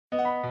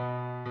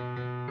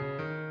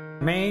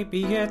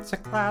Maybe it's a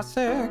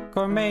classic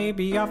or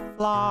maybe a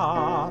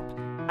flop.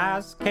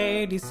 Has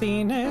Katie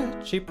seen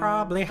it? She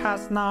probably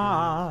has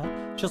not.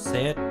 She'll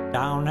sit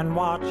down and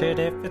watch it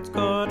if it's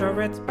good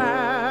or it's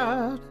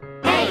bad.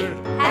 Hey,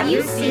 have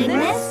you seen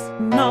this?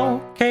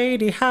 No,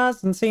 Katie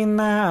hasn't seen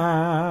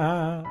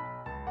that.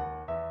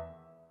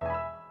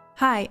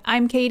 Hi,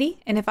 I'm Katie,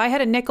 and if I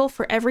had a nickel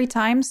for every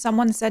time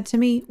someone said to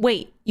me,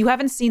 wait, you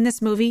haven't seen this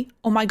movie?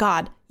 Oh my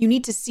God, you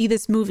need to see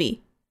this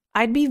movie,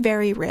 I'd be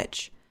very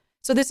rich.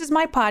 So this is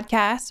my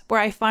podcast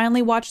where I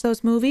finally watch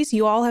those movies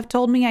you all have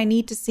told me I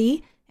need to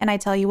see, and I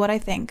tell you what I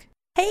think.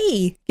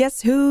 Hey,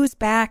 guess who's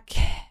back?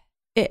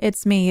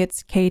 It's me,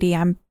 it's Katie,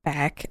 I'm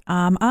back.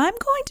 I'm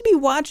going to be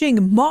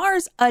watching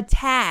Mars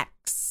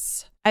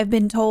Attacks. I've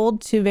been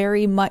told to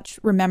very much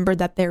remember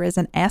that there is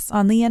an S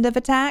on the end of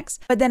attacks,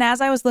 but then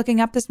as I was looking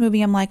up this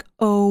movie, I'm like,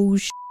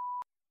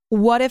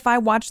 what if I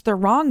watched the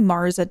wrong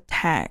Mars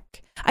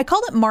Attack? I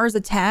called it Mars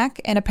Attack,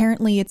 and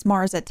apparently it's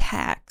Mars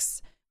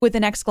Attacks with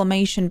an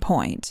exclamation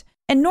point.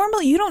 And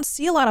normally you don't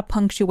see a lot of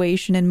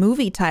punctuation in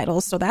movie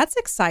titles, so that's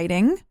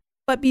exciting.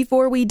 But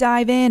before we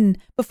dive in,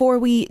 before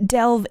we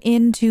delve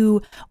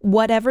into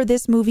whatever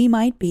this movie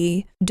might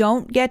be,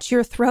 don't get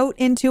your throat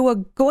into a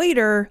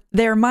goiter.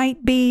 There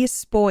might be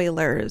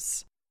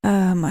spoilers.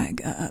 Oh my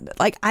God.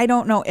 I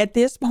don't know. At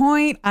this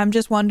point, I'm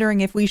just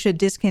wondering if we should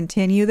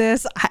discontinue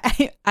this.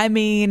 I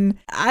mean,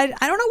 I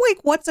don't know,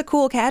 what's a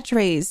cool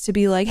catchphrase to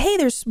be like, hey,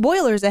 there's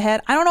spoilers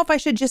ahead. I don't know if I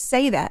should just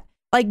say that.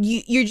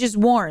 You're just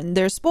warned.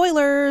 There's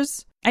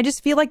spoilers. I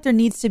just feel like there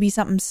needs to be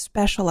something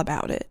special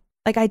about it.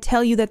 I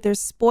tell you that there's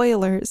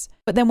spoilers,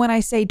 but then when I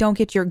say don't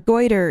get your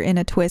goiter in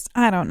a twist,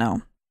 I don't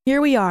know. Here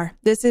we are.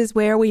 This is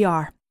where we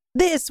are.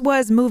 This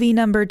was movie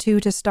number 2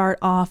 to start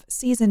off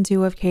season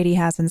 2 of Katie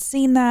Hasn't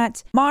Seen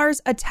That.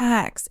 Mars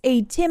Attacks,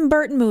 a Tim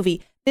Burton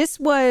movie. This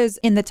was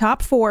in the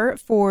top 4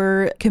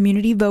 for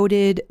community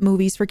voted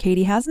movies for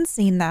Katie Hasn't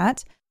Seen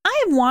That.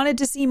 I have wanted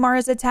to see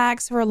Mars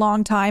Attacks for a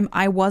long time.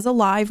 I was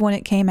alive when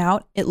it came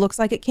out. It looks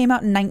like it came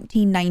out in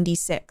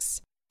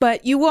 1996.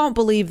 But you won't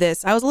believe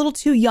this. I was a little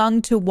too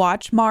young to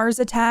watch Mars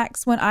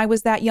Attacks when I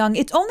was that young.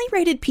 It's only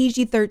rated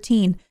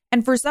PG-13.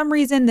 And for some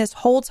reason, this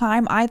whole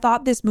time, I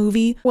thought this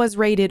movie was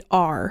rated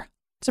R.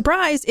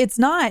 Surprise, it's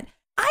not.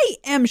 I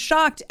am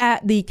shocked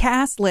at the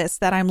cast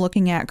list that I'm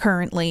looking at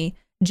currently.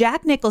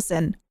 Jack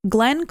Nicholson,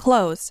 Glenn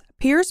Close,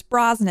 Pierce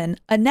Brosnan,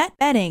 Annette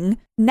Bening,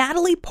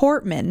 Natalie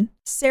Portman,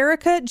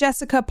 Sarah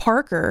Jessica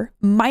Parker,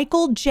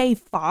 Michael J.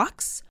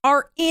 Fox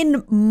are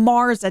in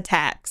Mars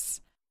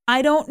Attacks.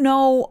 I don't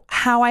know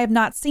how I have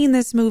not seen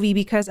this movie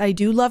because I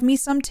do love me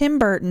some Tim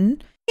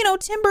Burton. You know,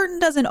 Tim Burton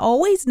doesn't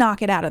always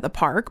knock it out of the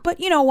park, but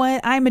you know what?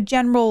 I'm a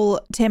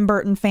general Tim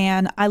Burton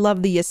fan. I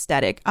love the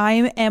aesthetic.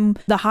 I am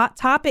the Hot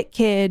Topic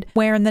kid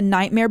wearing the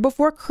Nightmare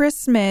Before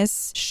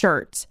Christmas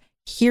shirt.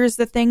 Here's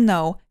the thing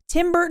though.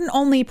 Tim Burton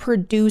only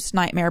produced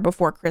Nightmare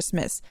Before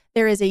Christmas.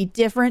 There is a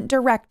different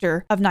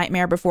director of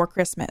Nightmare Before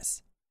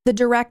Christmas. The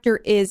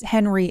director is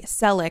Henry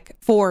Selick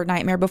for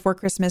Nightmare Before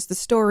Christmas. The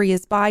story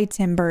is by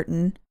Tim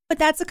Burton. But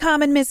that's a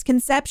common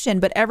misconception,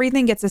 but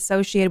everything gets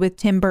associated with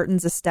Tim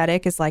Burton's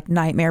aesthetic as like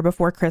Nightmare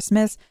Before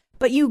Christmas.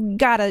 But you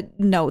gotta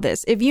know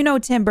this. If you know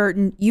Tim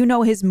Burton, you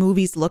know his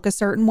movies look a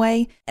certain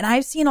way. And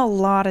I've seen a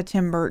lot of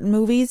Tim Burton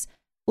movies.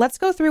 Let's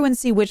go through and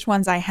see which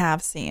ones I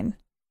have seen.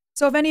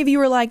 So if any of you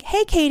are like,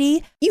 hey,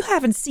 Katie, you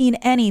haven't seen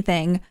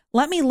anything,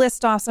 let me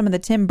list off some of the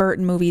Tim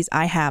Burton movies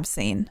I have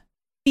seen.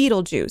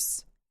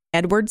 Beetlejuice,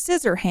 Edward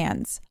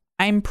Scissorhands.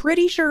 I'm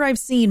pretty sure I've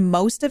seen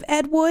most of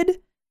Ed Wood.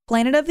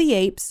 Planet of the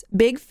Apes,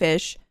 Big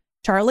Fish,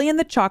 Charlie and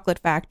the Chocolate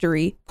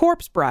Factory,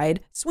 Corpse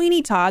Bride,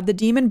 Sweeney Todd, the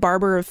Demon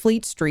Barber of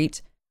Fleet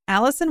Street,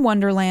 Alice in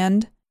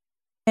Wonderland,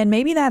 and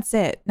maybe that's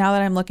it now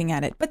that I'm looking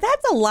at it. But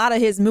that's a lot of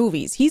his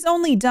movies. He's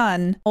only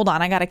done, hold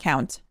on, I gotta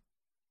count,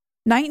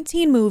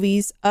 19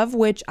 movies, of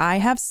which I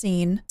have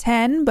seen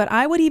 10, but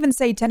I would even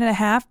say 10 and a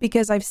half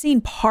because I've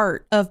seen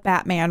part of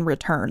Batman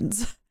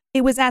Returns.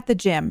 It was at the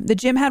gym. The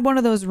gym had one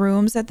of those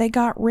rooms that they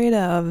got rid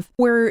of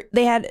where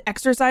they had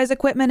exercise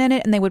equipment in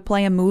it and they would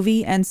play a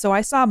movie. And so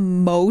I saw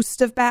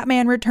most of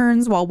Batman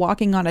Returns while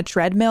walking on a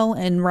treadmill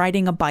and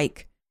riding a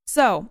bike.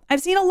 So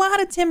I've seen a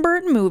lot of Tim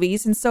Burton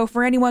movies. And so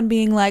for anyone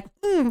being like,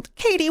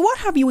 Katie, what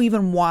have you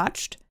even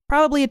watched?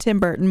 Probably a Tim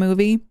Burton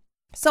movie.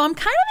 So I'm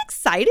kind of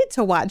excited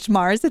to watch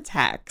Mars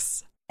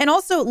Attacks. And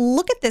also,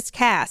 look at this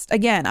cast.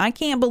 Again, I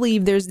can't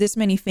believe there's this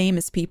many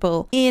famous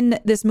people in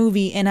this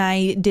movie and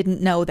I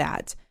didn't know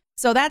that.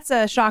 So that's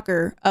a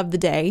shocker of the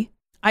day.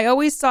 I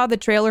always saw the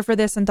trailer for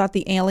this and thought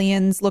the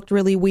aliens looked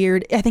really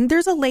weird. I think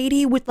there's a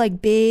lady with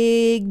like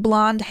big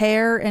blonde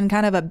hair and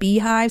kind of a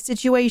beehive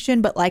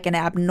situation, but like an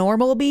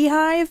abnormal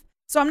beehive.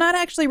 So I'm not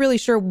actually really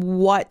sure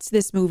what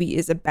this movie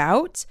is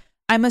about.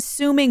 I'm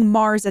assuming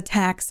Mars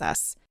attacks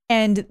us.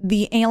 And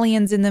the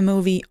aliens in the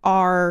movie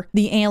are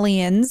the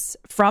aliens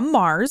from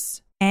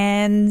Mars.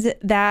 And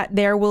that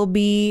there will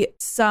be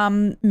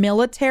some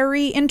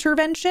military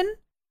intervention.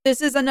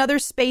 This is another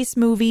space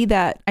movie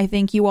that I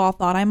think you all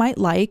thought I might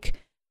like.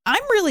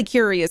 I'm really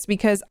curious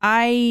because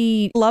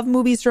I love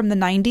movies from the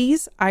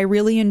 90s. I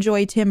really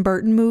enjoy Tim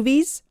Burton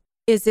movies.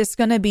 Is this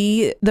going to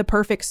be the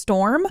perfect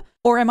storm?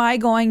 Or am I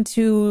going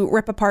to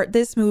rip apart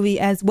this movie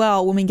as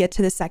well when we get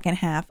to the second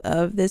half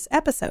of this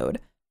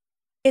episode?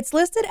 It's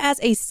listed as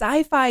a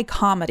sci-fi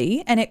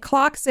comedy, and it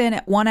clocks in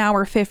at 1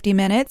 hour, 50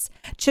 minutes.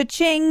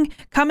 Cha-ching,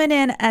 coming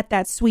in at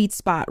that sweet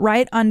spot,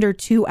 right under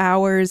 2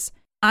 hours.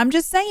 I'm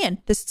just saying,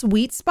 the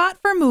sweet spot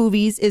for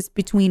movies is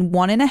between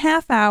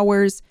 1.5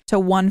 hours to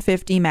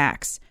 150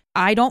 max.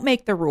 I don't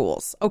make the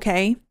rules,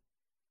 okay?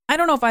 I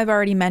don't know if I've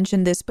already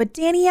mentioned this, but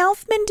Danny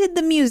Elfman did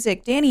the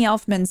music. Danny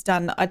Elfman's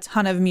done a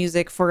ton of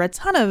music for a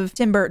ton of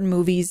Tim Burton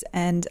movies,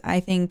 and I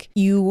think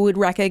you would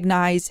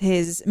recognize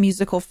his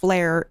musical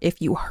flair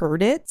if you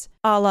heard it.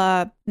 A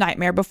la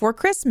Nightmare Before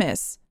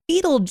Christmas,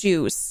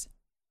 Beetlejuice.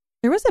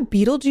 There was a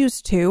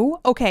Beetlejuice 2?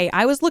 Okay,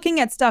 I was looking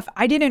at stuff.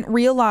 I didn't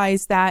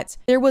realize that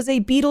there was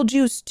a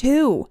Beetlejuice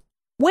 2.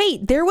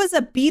 Wait, there was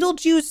a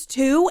Beetlejuice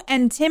 2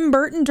 and Tim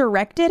Burton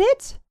directed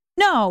it?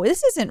 No,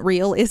 this isn't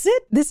real, is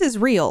it? This is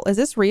real. Is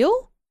this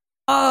real?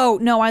 Oh,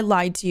 no, I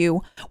lied to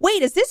you.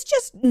 Wait, is this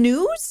just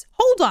news?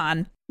 Hold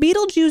on.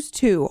 Beetlejuice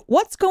 2.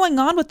 What's going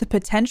on with the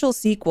potential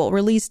sequel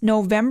released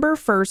November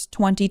 1st,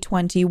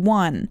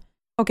 2021?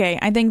 Okay,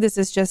 I think this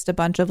is just a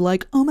bunch of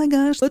like, oh my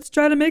gosh, let's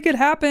try to make it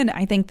happen.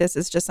 I think this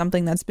is just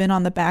something that's been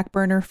on the back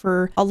burner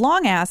for a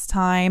long ass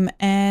time,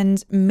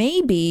 and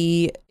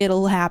maybe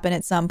it'll happen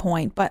at some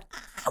point, but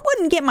I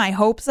wouldn't get my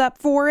hopes up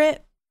for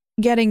it.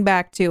 Getting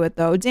back to it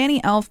though,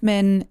 Danny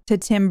Elfman to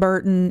Tim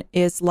Burton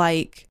is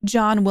like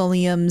John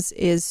Williams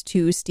is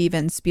to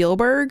Steven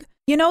Spielberg.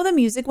 You know the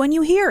music when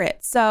you hear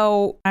it.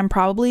 So I'm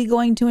probably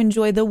going to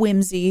enjoy the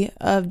whimsy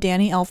of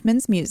Danny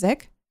Elfman's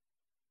music.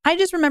 I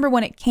just remember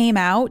when it came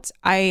out,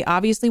 I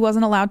obviously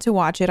wasn't allowed to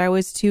watch it. I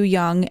was too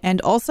young.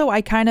 And also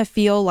I kind of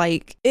feel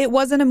like it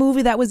wasn't a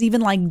movie that was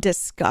even like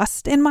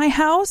discussed in my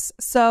house.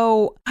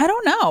 So I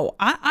don't know.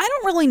 I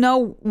don't really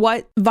know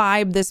what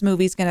vibe this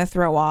movie's going to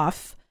throw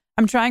off.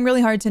 I'm trying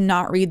really hard to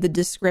not read the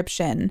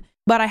description,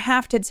 but I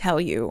have to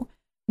tell you,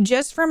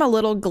 just from a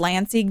little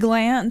glancy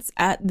glance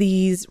at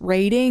these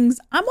ratings,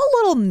 I'm a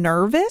little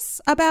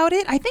nervous about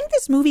it. I think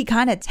this movie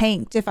kind of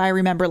tanked, if I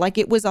remember, like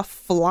it was a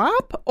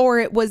flop or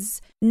it was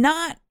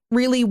not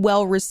really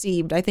well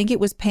received. I think it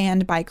was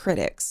panned by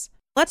critics.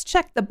 Let's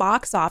check the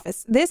box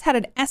office. This had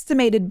an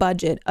estimated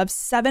budget of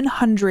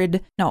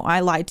no, I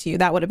lied to you.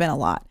 That would have been a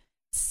lot.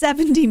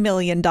 $70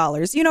 million.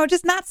 You know,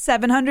 just not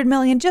 700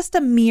 million, just a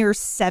mere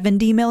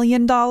 $70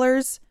 million.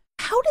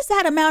 How does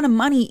that amount of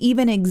money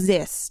even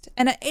exist?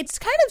 And it's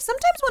kind of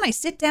sometimes when I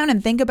sit down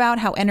and think about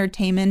how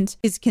entertainment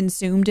is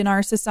consumed in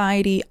our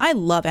society, I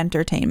love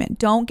entertainment.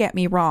 Don't get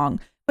me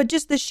wrong. But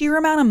just the sheer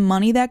amount of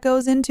money that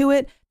goes into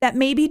it, that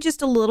maybe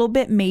just a little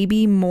bit,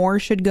 maybe more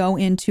should go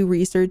into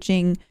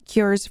researching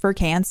cures for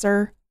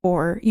cancer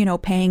or, you know,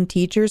 paying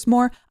teachers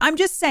more. I'm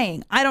just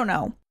saying, I don't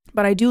know.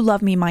 But I do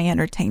love me my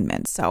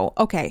entertainment. So,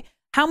 okay.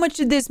 How much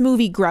did this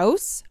movie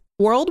gross?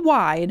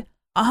 Worldwide,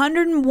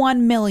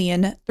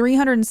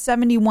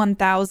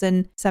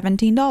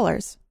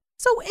 $101,371,017.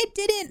 So it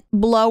didn't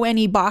blow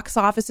any box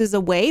offices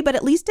away, but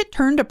at least it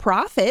turned a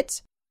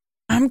profit.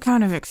 I'm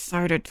kind of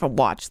excited to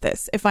watch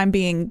this, if I'm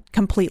being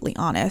completely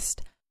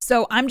honest.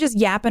 So I'm just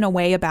yapping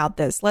away about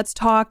this. Let's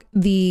talk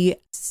the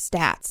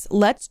stats.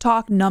 Let's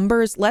talk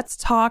numbers. Let's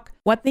talk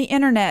what the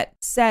internet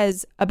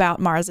says about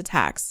Mars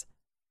Attacks.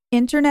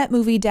 Internet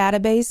Movie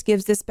Database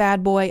gives this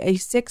bad boy a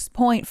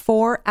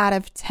 6.4 out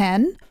of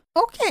 10.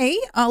 Okay,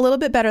 a little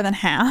bit better than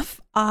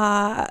half.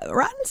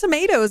 Rotten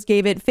Tomatoes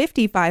gave it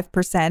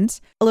 55%,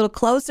 a little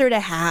closer to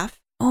half.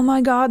 Oh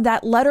my God,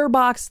 that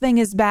Letterboxd thing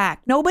is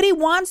back. Nobody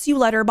wants you,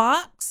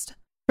 Letterboxd.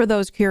 For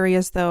those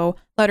curious though,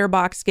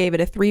 Letterboxd gave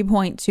it a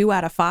 3.2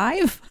 out of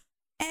 5.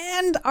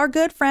 And our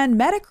good friend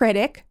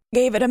Metacritic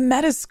gave it a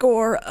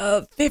Metascore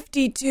of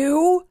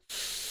 52.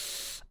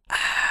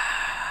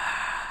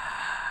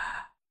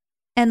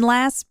 And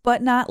last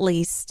but not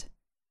least,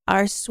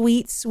 our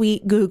sweet,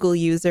 sweet Google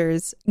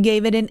users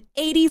gave it an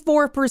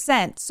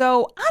 84%.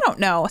 So I don't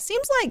know.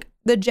 Seems like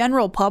the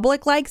general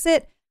public likes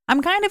it.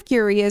 I'm kind of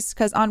curious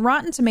because on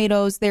Rotten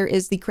Tomatoes, there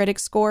is the critic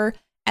score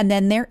and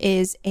then there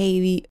is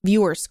a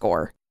viewer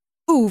score.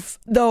 Oof,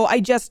 though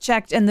I just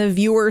checked and the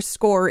viewer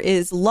score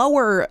is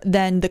lower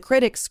than the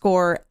critic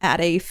score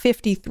at a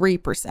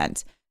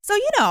 53%. So,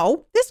 you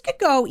know, this could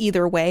go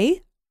either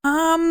way.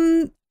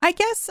 I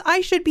guess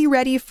I should be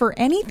ready for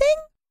anything.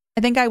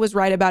 I think I was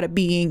right about it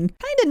being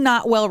kind of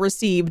not well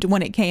received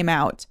when it came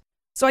out.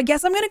 So I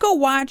guess I'm going to go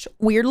watch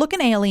Weird Looking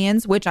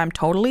Aliens, which I'm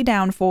totally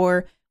down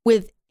for,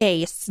 with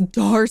a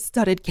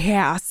star-studded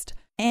cast,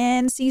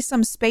 and see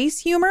some space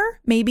humor,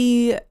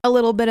 maybe a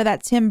little bit of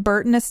that Tim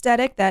Burton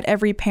aesthetic that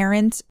every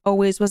parent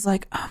always was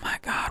like, oh my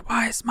God,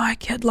 why is my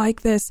kid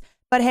like this?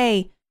 But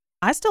hey,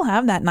 I still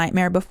have that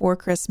Nightmare Before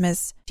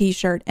Christmas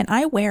t-shirt and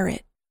I wear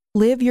it.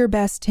 Live your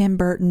best Tim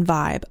Burton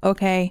vibe,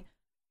 okay?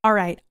 All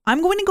right,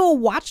 I'm going to go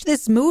watch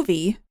this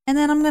movie and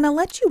then I'm going to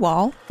let you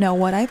all know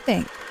what I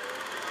think.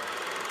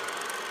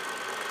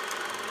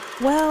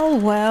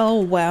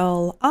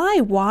 Well,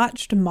 I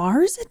watched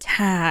Mars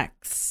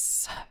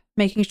Attacks.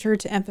 Making sure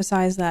to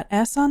emphasize that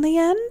S on the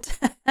end.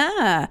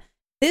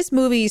 This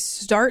movie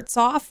starts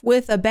off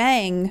with a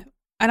bang.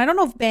 And I don't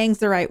know if bang's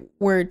the right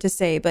word to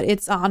say, but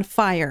it's on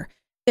fire.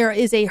 There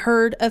is a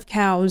herd of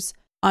cows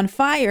on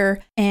fire,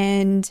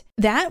 and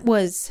that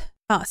was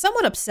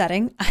somewhat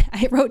upsetting.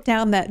 I wrote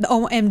down that,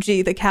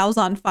 OMG, the cows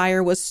on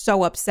fire was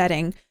so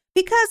upsetting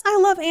because I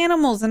love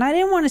animals and I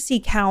didn't want to see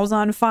cows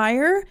on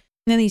fire. And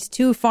then these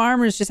two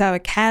farmers just have a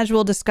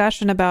casual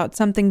discussion about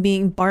something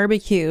being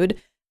barbecued.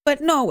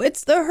 But no,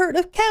 it's the herd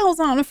of cows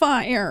on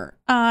fire.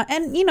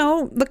 And,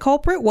 the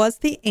culprit was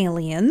the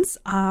aliens.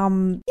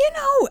 I'm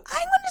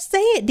going to say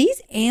it.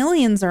 These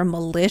aliens are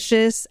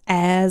malicious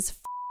as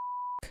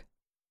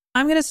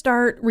I'm going to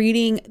start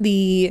reading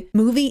the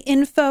movie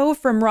info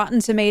from Rotten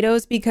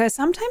Tomatoes because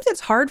sometimes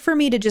it's hard for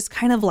me to just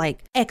kind of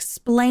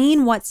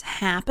explain what's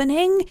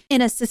happening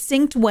in a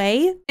succinct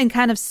way and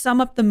kind of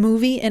sum up the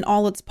movie in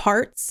all its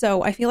parts.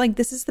 So I feel like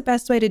this is the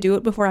best way to do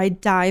it before I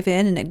dive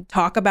in and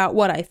talk about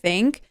what I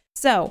think.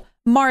 So,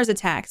 Mars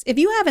Attacks. If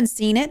you haven't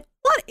seen it,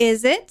 what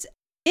is it?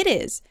 It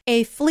is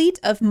a fleet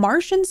of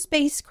Martian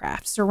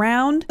spacecraft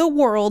surround the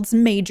world's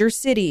major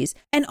cities,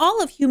 and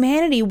all of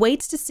humanity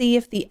waits to see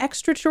if the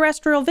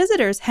extraterrestrial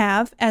visitors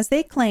have, as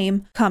they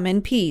claim, come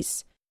in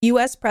peace.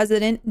 U.S.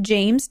 President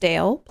James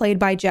Dale, played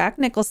by Jack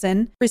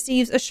Nicholson,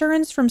 receives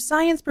assurance from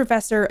science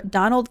professor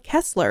Donald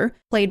Kessler,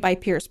 played by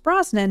Pierce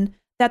Brosnan,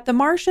 that the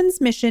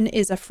Martians' mission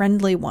is a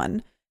friendly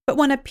one. But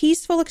when a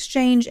peaceful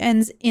exchange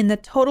ends in the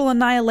total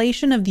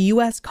annihilation of the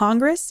U.S.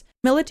 Congress,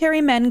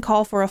 military men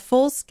call for a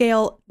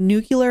full-scale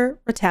nuclear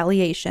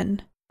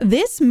retaliation.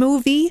 This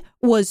movie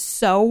was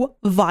so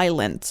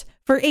violent.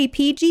 For a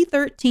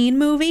PG-13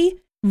 movie,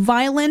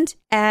 violent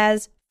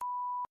as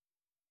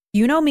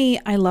You know me,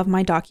 I love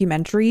my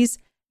documentaries.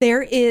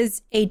 There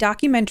is a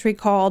documentary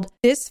called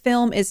This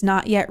Film Is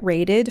Not Yet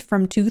Rated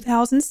from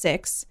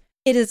 2006.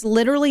 It is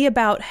literally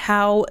about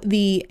how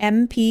the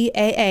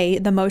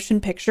MPAA, the Motion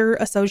Picture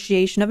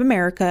Association of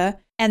America,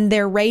 and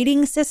their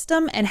rating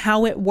system and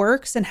how it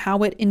works and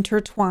how it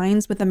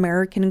intertwines with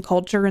American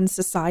culture and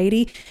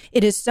society.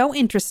 It is so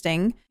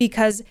interesting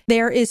because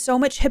there is so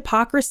much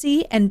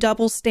hypocrisy and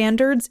double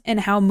standards in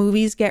how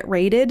movies get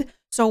rated.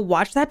 So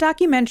watch that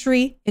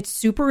documentary. It's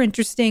super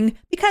interesting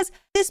because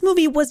this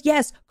movie was,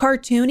 yes,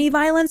 cartoony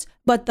violence,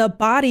 but the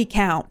body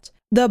count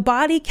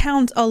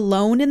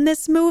alone in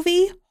this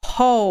movie,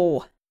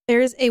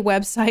 there's a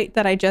website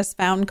that I just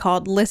found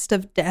called List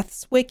of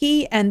Deaths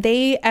Wiki, and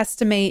they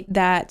estimate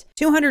that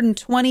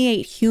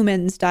 228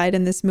 humans died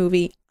in this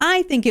movie.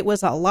 I think it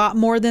was a lot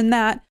more than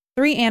that.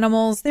 3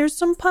 animals, there's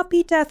some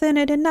puppy death in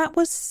it, and that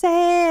was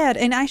sad.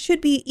 And I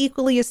should be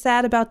equally as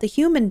sad about the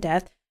human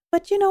death,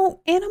 but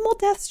animal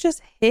deaths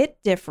just hit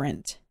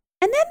different.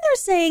 And then they're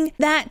saying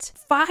that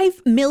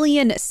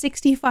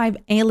 5,065,000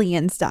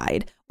 aliens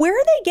died. Where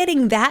are they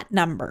getting that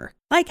number?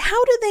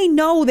 How do they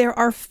know there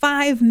are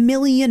 5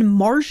 million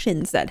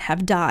Martians that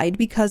have died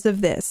because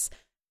of this?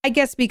 I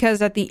guess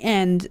because at the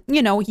end,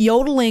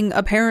 yodeling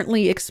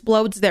apparently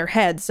explodes their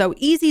head. So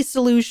easy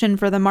solution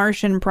for the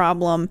Martian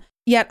problem.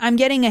 Yet I'm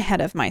getting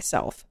ahead of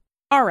myself.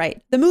 All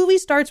right, the movie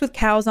starts with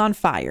cows on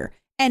fire,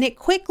 and it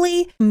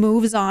quickly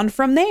moves on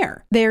from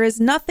there. There is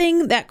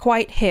nothing that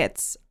quite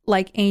hits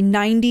like a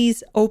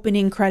 90s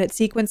opening credit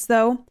sequence,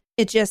 though.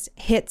 It just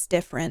hits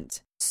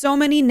different. So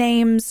many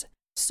names,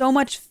 so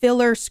much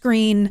filler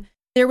screen.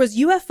 There was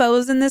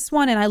UFOs in this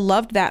one, and I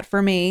loved that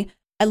for me.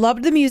 I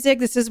loved the music.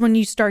 This is when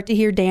you start to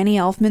hear Danny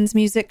Elfman's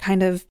music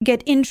kind of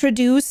get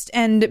introduced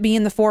and be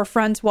in the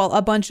forefront while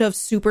a bunch of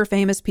super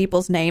famous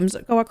people's names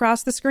go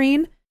across the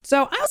screen.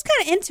 So I was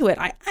kind of into it.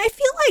 I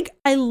feel like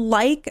I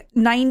like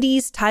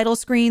 90s title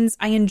screens.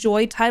 I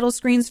enjoy title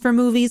screens for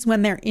movies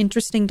when they're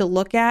interesting to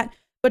look at.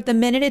 But the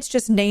minute it's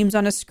just names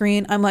on a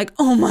screen, I'm like,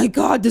 oh my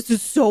God, this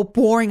is so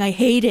boring. I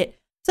hate it.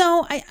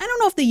 So I don't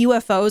know if the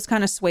UFOs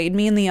kind of swayed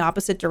me in the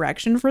opposite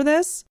direction for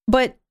this,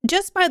 but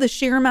just by the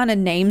sheer amount of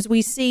names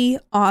we see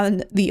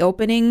on the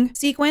opening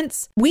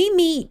sequence, we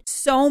meet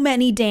so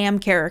many damn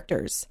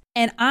characters.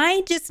 And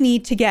I just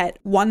need to get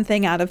one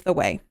thing out of the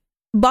way.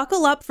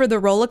 Buckle up for the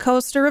roller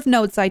coaster of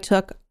notes I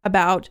took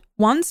about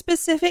one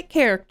specific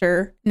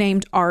character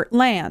named Art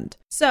Land.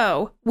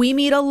 So we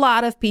meet a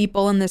lot of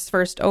people in this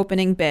first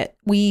opening bit.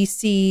 We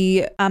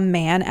see a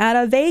man at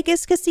a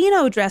Vegas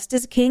casino dressed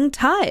as King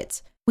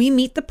Tut. We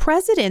meet the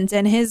president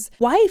and his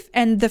wife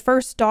and the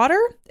first daughter.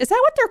 Is that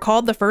what they're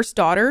called? The first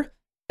daughter?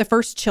 The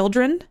first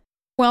children?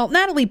 Well,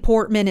 Natalie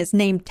Portman is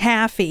named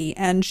Taffy,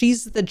 and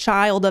she's the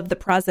child of the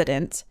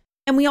president.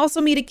 And we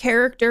also meet a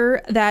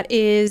character that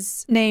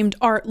is named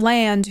Art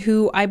Land,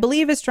 who I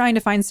believe is trying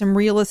to find some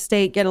real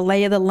estate, get a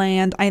lay of the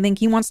land. I think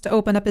he wants to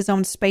open up his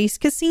own space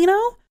casino.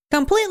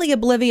 Completely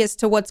oblivious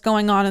to what's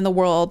going on in the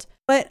world.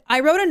 But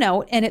I wrote a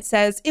note and it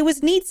says, it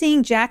was neat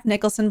seeing Jack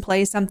Nicholson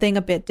play something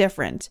a bit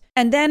different.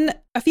 And then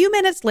a few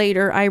minutes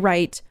later, I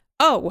write,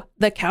 oh,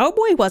 the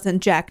cowboy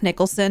wasn't Jack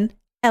Nicholson,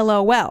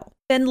 LOL.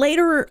 Then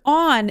later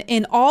on,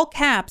 in all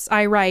caps,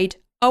 I write,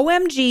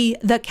 OMG,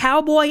 the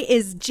cowboy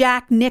is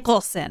Jack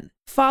Nicholson.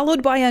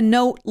 Followed by a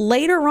note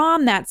later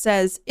on that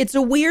says, it's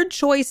a weird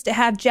choice to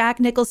have Jack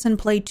Nicholson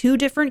play 2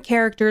 different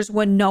characters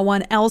when no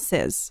one else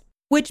is.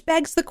 Which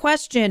begs the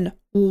question,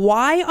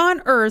 why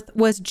on earth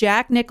was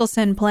Jack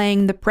Nicholson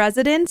playing the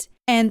president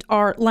and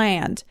Art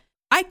Land?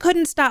 I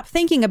couldn't stop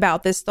thinking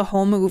about this the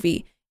whole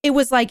movie. It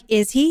was like,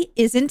 is he?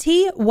 Isn't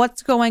he?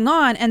 What's going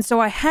on? And so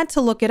I had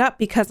to look it up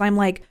because I'm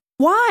like,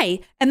 why?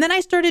 And then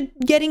I started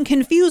getting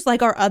confused,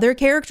 like, are other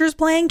characters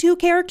playing two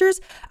characters?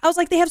 I was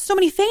like, they have so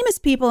many famous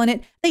people in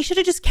it. They should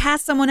have just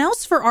cast someone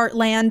else for Art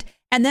Land.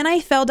 And then I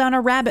fell down a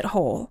rabbit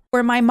hole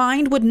where my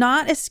mind would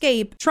not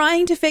escape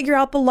trying to figure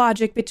out the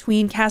logic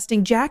between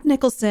casting Jack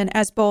Nicholson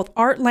as both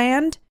Art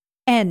Land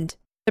and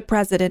the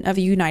President of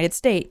the United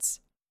States.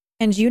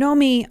 And you know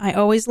me, I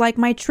always like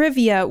my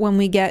trivia when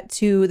we get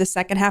to the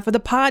second half of the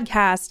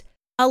podcast.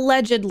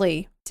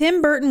 Allegedly,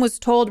 Tim Burton was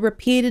told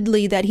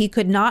repeatedly that he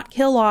could not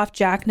kill off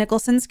Jack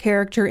Nicholson's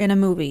character in a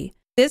movie.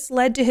 This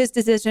led to his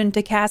decision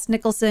to cast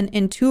Nicholson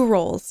in two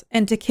roles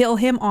and to kill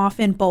him off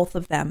in both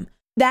of them.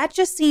 That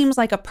just seems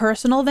like a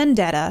personal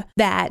vendetta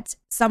that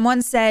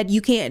someone said,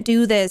 you can't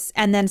do this.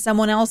 And then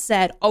someone else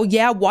said, oh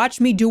yeah, watch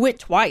me do it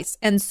twice.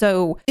 And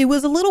so it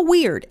was a little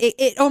weird.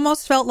 It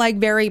almost felt like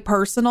very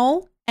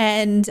personal.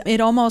 And it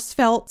almost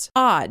felt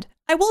odd.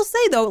 I will say,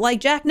 though, like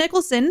Jack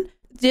Nicholson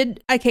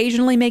did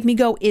occasionally make me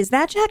go, is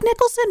that Jack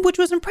Nicholson? Which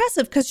was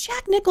impressive because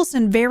Jack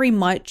Nicholson very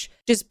much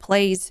just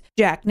plays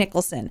Jack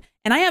Nicholson.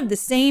 And I have the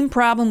same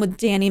problem with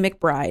Danny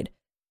McBride.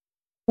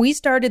 We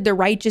started The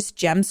Righteous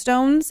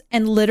Gemstones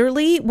and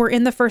literally we're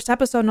in the first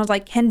episode and I was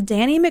like, can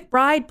Danny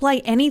McBride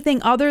play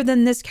anything other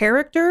than this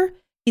character?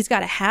 He's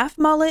got a half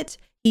mullet.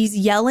 He's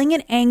yelling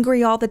and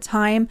angry all the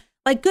time.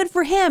 Like, good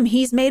for him.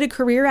 He's made a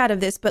career out of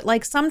this, but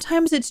like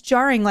sometimes it's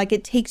jarring, like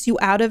it takes you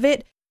out of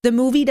it. The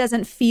movie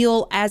doesn't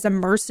feel as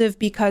immersive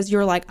because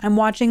you're like, I'm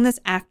watching this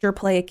actor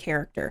play a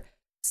character.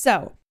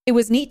 So it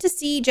was neat to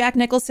see Jack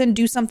Nicholson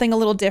do something a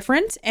little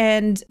different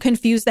and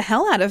confuse the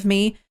hell out of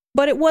me,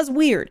 but it was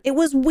weird. It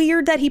was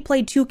weird that he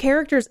played two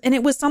characters and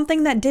it was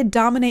something that did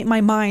dominate my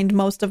mind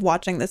most of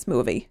watching this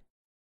movie.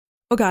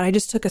 Oh God, I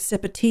just took a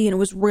sip of tea and it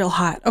was real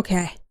hot.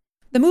 Okay.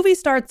 The movie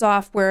starts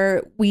off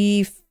where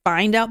we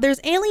find out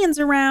there's aliens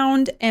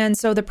around. And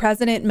so the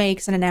president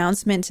makes an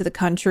announcement to the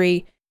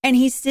country and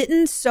he's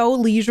sitting so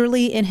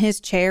leisurely in his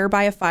chair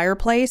by a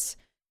fireplace,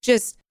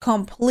 just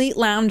complete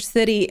lounge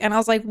city. And I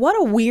was like, what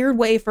a weird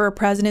way for a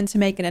president to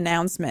make an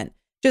announcement.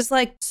 Just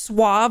like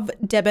suave,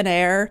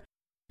 debonair.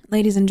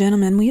 Ladies and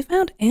gentlemen, we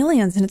found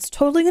aliens and it's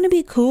totally going to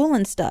be cool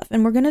and stuff.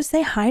 And we're going to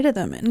say hi to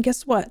them. And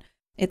guess what?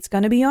 It's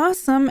going to be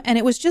awesome. And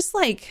it was just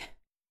like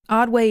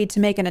odd way to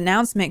make an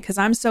announcement because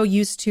I'm so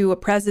used to a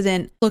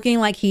president looking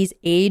like he's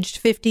aged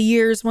 50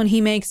 years when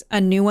he makes a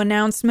new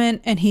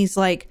announcement and he's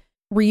like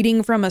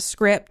reading from a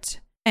script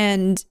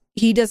and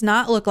he does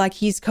not look like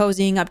he's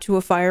cozying up to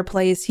a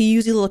fireplace. He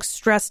usually looks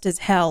stressed as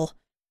hell.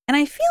 And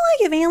I feel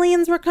like if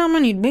aliens were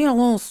coming, you'd be a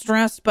little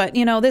stressed. But,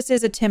 you know, this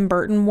is a Tim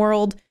Burton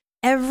world.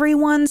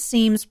 Everyone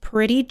seems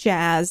pretty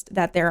jazzed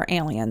that there are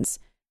aliens.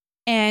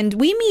 And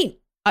we meet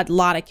a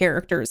lot of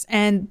characters.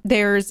 And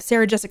there's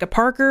Sarah Jessica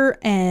Parker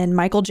and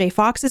Michael J.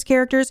 Fox's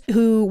characters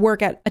who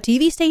work at a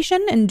TV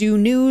station and do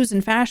news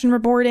and fashion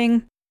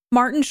reporting.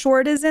 Martin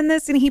Short is in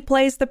this and he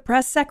plays the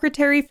press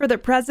secretary for the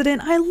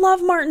president. I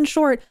love Martin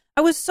Short.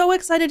 I was so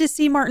excited to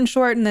see Martin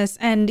Short in this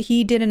and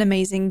he did an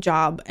amazing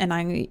job and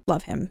I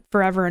love him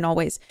forever and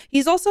always.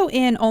 He's also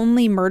in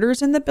Only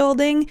Murders in the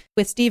Building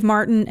with Steve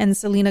Martin and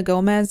Selena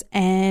Gomez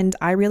and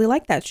I really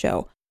like that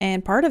show.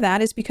 And part of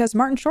that is because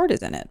Martin Short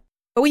is in it.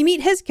 But we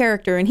meet his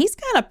character and he's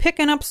kind of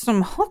picking up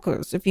some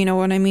hookers, if you know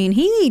what I mean.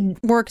 He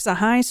works a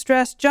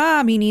high-stress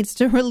job. He needs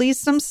to release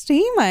some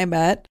steam, I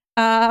bet.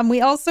 We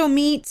also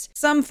meet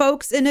some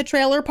folks in a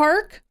trailer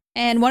park.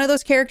 And one of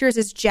those characters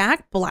is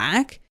Jack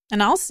Black.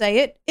 And I'll say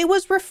it, it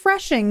was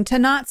refreshing to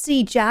not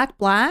see Jack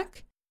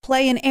Black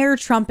play an air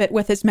trumpet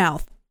with his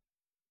mouth.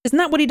 Isn't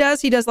that what he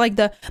does? He does like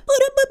the...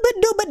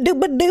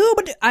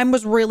 I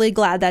was really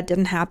glad that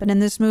didn't happen in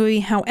this movie.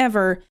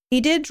 However,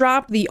 he did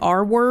drop the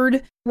R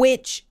word,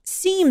 which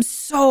seems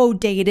so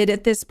dated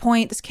at this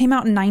point. This came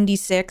out in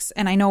 96,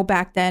 and I know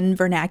back then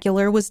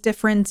vernacular was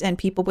different and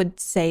people would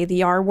say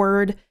the R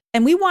word.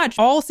 And we watched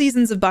all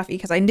seasons of Buffy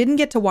because I didn't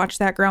get to watch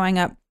that growing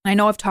up. I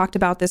know I've talked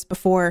about this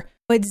before,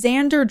 but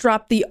Xander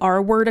dropped the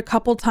R word a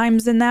couple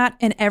times in that,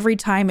 and every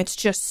time it's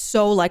just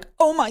so like,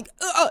 oh my,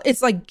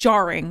 it's like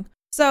jarring.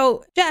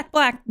 So Jack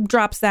Black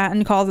drops that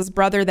and calls his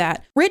brother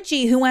that.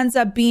 Richie, who ends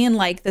up being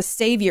like the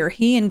savior,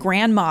 he and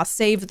Grandma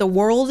saved the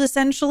world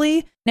essentially.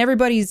 And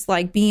everybody's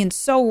like being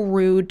so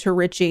rude to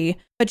Richie.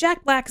 But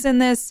Jack Black's in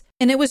this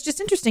and it was just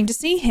interesting to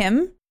see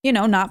him, you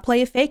know, not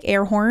play a fake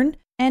air horn.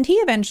 And he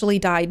eventually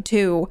died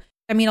too.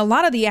 I mean, a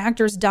lot of the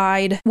actors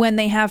died when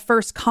they have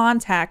first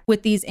contact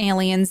with these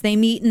aliens. They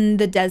meet in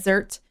the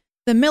desert.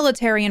 The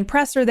military and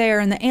press are there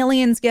and the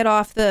aliens get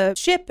off the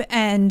ship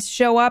and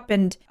show up.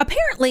 And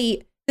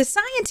apparently the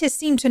scientists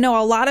seem to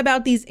know a lot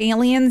about these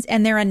aliens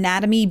and their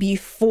anatomy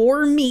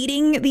before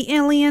meeting the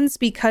aliens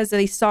because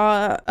they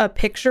saw a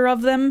picture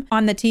of them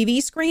on the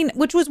TV screen,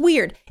 which was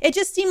weird. It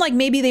just seemed like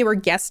maybe they were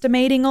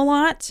guesstimating a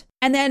lot.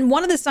 And then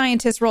one of the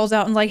scientists rolls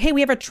out and like, hey,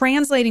 we have a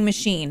translating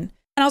machine.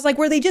 And And I was like,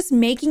 were they just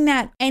making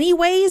that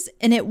anyways?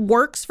 And it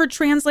works for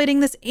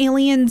translating this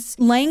alien's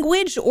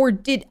language? Or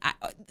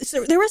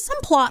so there were some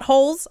plot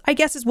holes, I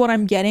guess is what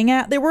I'm getting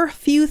at. There were a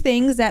few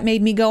things that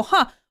made me go,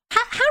 how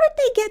did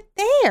they get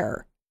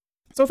there?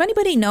 So if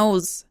anybody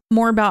knows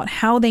more about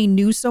how they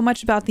knew so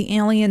much about the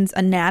alien's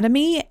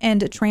anatomy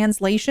and a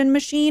translation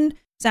machine,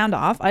 sound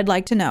off. I'd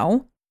like to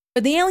know.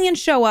 But the aliens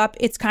show up.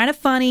 It's kind of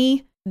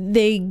funny.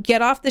 They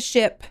get off the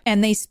ship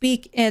and they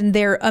speak in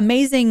their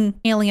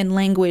amazing alien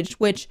language,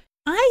 which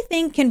I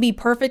think can be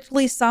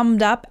perfectly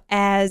summed up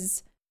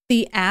as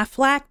the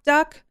Aflac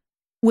duck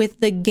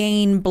with the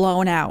gain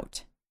blown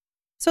out.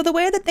 So the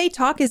way that they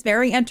talk is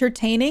very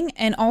entertaining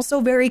and also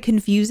very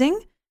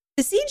confusing.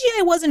 The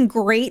CGI wasn't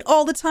great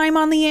all the time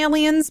on the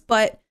aliens,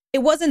 but it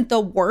wasn't the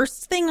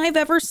worst thing I've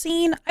ever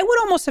seen. I would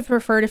almost have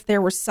preferred if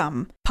there was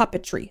some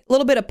puppetry, a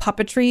little bit of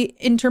puppetry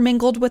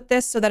intermingled with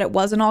this so that it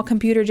wasn't all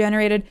computer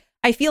generated.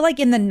 I feel like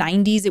in the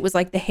 90s, it was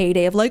like the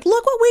heyday of like,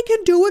 look what we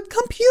can do with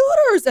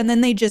computers. And then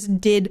they just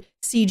did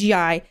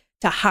CGI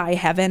to high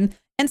heaven.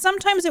 And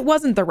sometimes it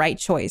wasn't the right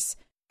choice.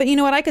 But you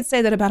know what? I could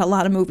say that about a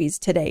lot of movies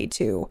today,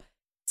 too.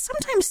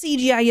 Sometimes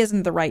CGI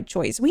isn't the right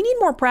choice. We need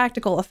more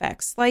practical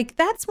effects. Like,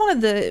 that's one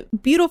of the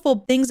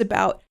beautiful things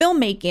about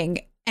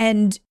filmmaking.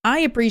 And I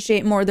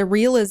appreciate more the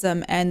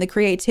realism and the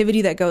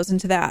creativity that goes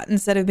into that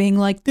instead of being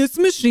like, this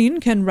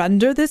machine can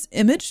render this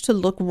image to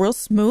look real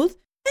smooth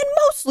and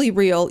mostly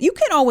real. You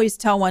can always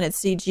tell when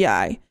it's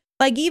CGI.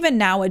 Like even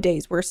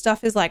nowadays where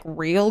stuff is like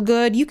real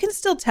good, you can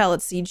still tell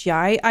it's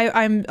CGI.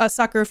 I'm a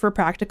sucker for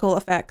practical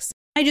effects.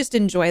 I just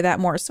enjoy that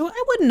more. So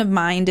I wouldn't have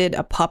minded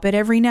a puppet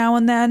every now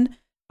and then.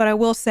 But I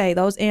will say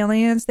those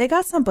aliens, they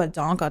got some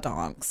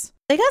badonkadonks.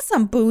 They got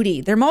some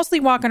booty. They're mostly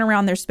walking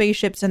around their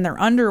spaceships in their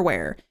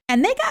underwear.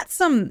 And they got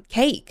some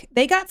cake.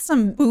 They got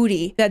some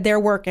booty that they're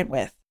working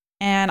with.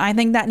 And I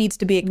think that needs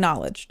to be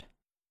acknowledged.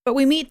 But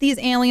we meet these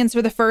aliens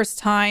for the first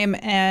time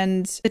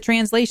and the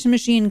translation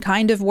machine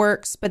kind of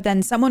works, but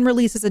then someone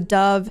releases a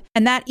dove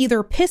and that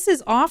either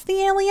pisses off the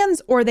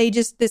aliens or they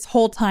just this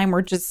whole time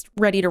were just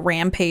ready to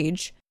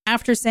rampage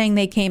after saying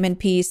they came in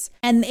peace,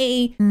 and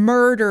they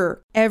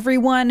murder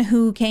everyone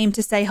who came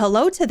to say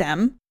hello to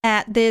them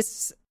at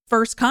this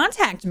first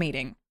contact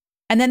meeting.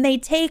 And then they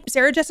take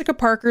Sarah Jessica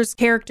Parker's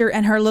character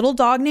and her little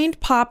dog named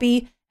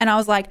Poppy, and I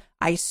was like,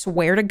 I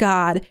swear to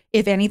God,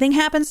 if anything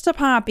happens to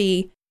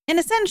Poppy. And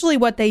essentially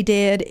what they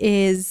did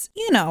is,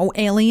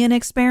 alien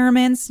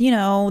experiments.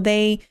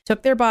 They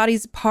took their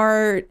bodies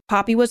apart.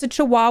 Poppy was a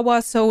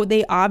Chihuahua, so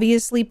they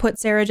obviously put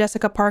Sarah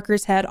Jessica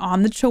Parker's head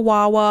on the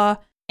Chihuahua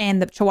and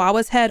the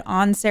Chihuahua's head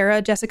on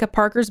Sarah Jessica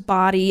Parker's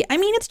body. I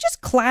mean, it's just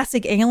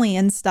classic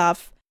alien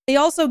stuff. They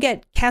also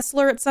get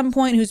Kessler at some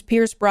point, who's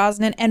Pierce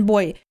Brosnan. And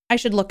boy, I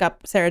should look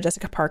up Sarah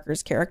Jessica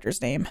Parker's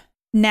character's name.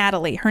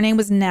 Natalie. Her name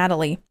was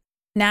Natalie.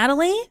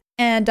 Natalie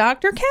and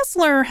Dr.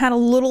 Kessler had a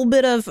little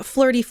bit of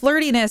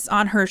flirtiness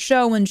on her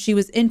show when she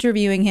was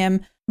interviewing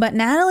him, but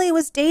Natalie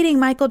was dating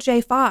Michael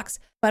J. Fox.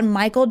 But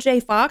Michael J.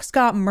 Fox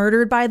got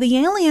murdered by the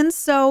aliens,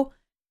 so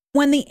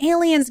when the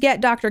aliens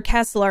get Dr.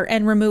 Kessler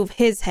and remove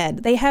his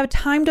head, they have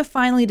time to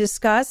finally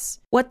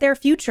discuss what their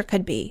future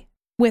could be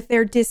with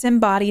their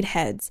disembodied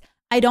heads.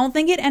 I don't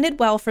think it ended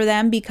well for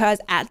them because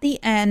at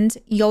the end,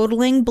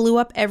 yodeling blew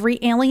up every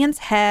alien's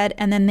head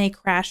and then they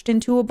crashed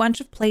into a bunch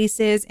of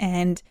places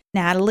and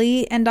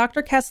Natalie and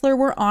Dr. Kessler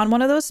were on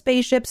one of those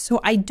spaceships. So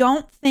I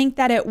don't think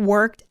that it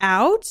worked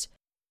out.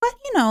 But,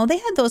 they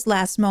had those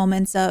last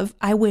moments of,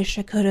 I wish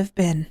it could have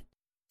been.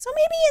 So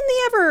maybe in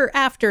the ever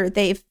after,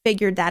 they've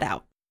figured that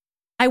out.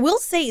 I will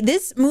say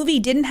this movie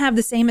didn't have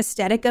the same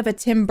aesthetic of a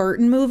Tim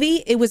Burton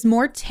movie. It was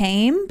more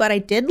tame, but I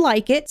did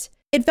like it.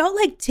 It felt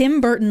like Tim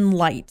Burton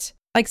light.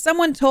 Like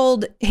someone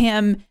told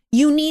him,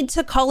 you need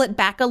to cull it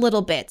back a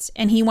little bit.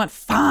 And he went,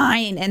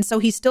 fine. And so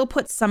he still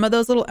put some of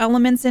those little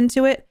elements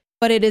into it.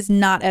 But it is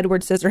not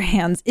Edward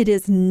Scissorhands. It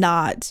is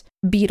not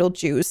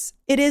Beetlejuice.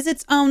 It is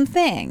its own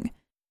thing.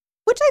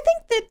 Which I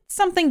think that's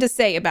something to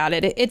say about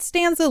it. It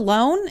stands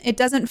alone. It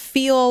doesn't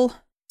feel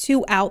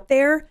too out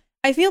there.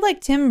 I feel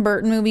like Tim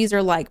Burton movies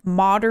are like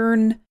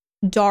modern,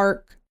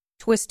 dark,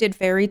 twisted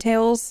fairy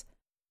tales.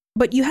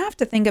 But you have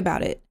to think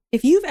about it.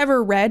 If you've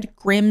ever read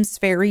Grimm's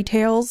fairy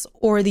tales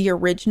or the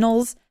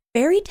originals,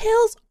 fairy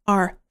tales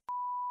are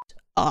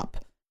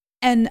up.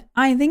 And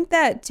I think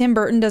that Tim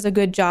Burton does a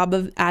good job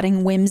of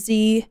adding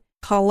whimsy,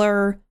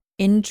 color,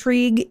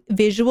 intrigue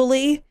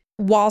visually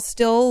while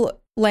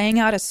still laying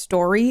out a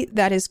story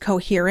that is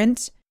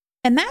coherent.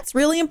 And that's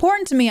really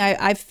important to me.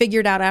 I've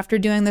figured out after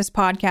doing this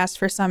podcast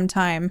for some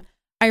time.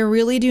 I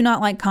really do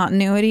not like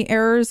continuity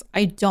errors.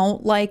 I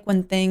don't like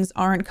when things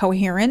aren't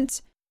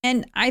coherent.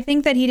 And I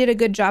think that he did a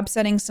good job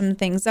setting some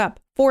things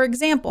up. For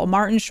example,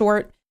 Martin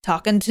Short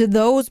talking to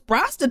those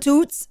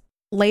prostitutes.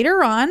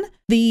 Later on,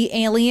 the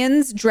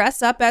aliens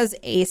dress up as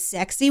a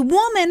sexy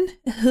woman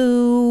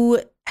who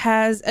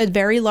has a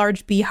very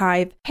large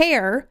beehive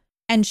hair,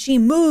 and she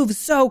moves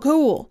so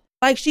cool.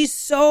 Like, she's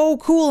so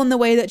cool in the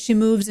way that she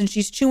moves, and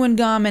she's chewing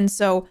gum. And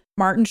so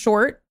Martin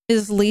Short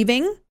is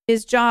leaving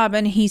his job,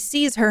 and he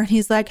sees her, and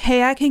he's like,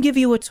 hey, I can give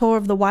you a tour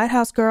of the White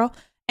House, girl.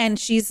 And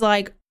she's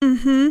like,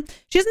 mm-hmm.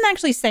 She doesn't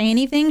actually say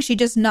anything. She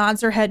just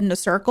nods her head in a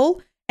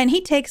circle. And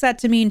he takes that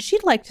to mean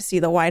she'd like to see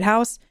the White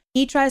House.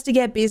 He tries to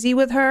get busy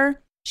with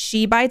her.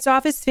 She bites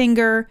off his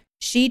finger.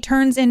 She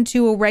turns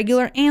into a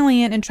regular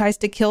alien and tries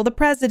to kill the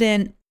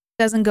president.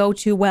 Doesn't go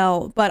too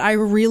well, but I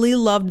really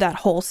loved that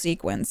whole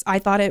sequence. I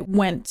thought it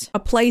went a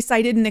place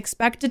I didn't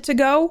expect it to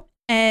go.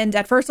 And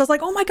at first I was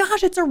like, oh my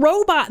gosh, it's a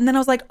robot. And then I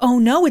was like, oh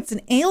no, it's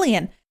an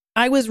alien.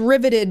 I was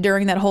riveted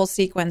during that whole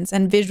sequence,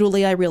 and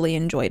visually I really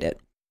enjoyed it.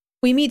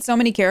 We meet so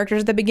many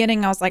characters at the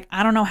beginning. I was like,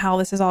 I don't know how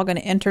this is all going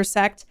to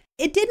intersect.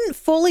 It didn't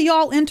fully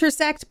all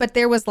intersect, but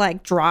there was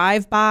like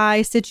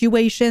drive-by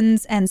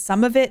situations, and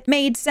some of it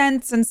made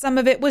sense and some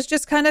of it was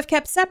just kind of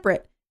kept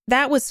separate.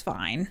 That was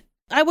fine.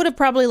 I would have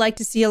probably liked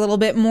to see a little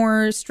bit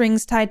more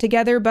strings tied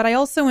together, but I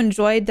also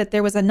enjoyed that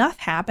there was enough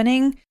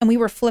happening and we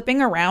were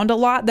flipping around a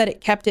lot that it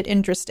kept it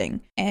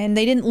interesting. And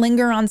they didn't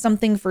linger on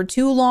something for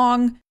too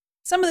long.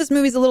 Some of this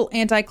movie's a little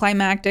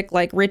anticlimactic,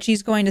 like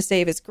Richie's going to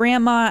save his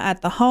grandma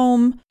at the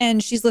home,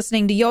 and she's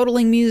listening to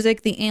yodeling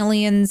music. The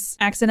aliens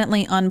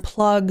accidentally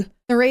unplug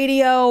the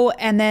radio,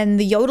 and then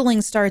the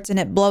yodeling starts and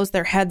it blows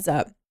their heads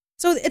up.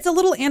 So it's a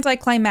little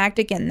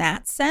anticlimactic in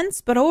that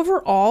sense, but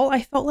overall,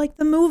 I felt like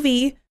the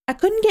movie, I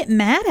couldn't get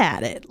mad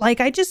at it.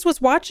 Like, I just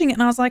was watching it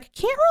and I was like, I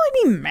can't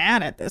really be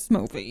mad at this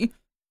movie.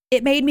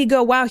 It made me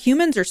go, wow,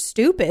 humans are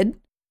stupid,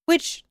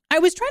 which I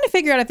was trying to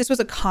figure out if this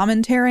was a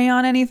commentary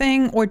on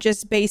anything or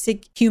just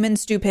basic human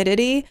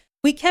stupidity.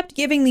 We kept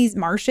giving these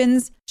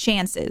Martians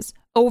chances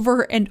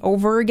over and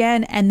over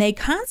again, and they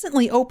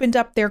constantly opened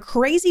up their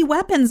crazy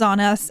weapons on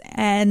us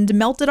and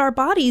melted our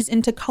bodies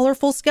into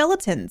colorful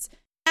skeletons.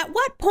 At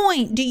what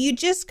point do you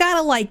just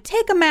gotta like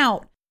take them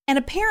out? And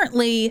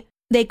apparently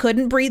they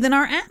couldn't breathe in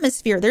our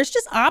atmosphere. There's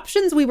just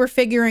options we were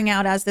figuring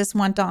out as this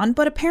went on,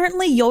 but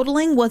apparently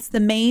yodeling was the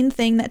main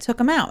thing that took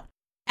them out.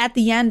 At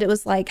the end, it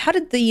was like, how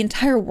did the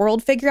entire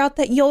world figure out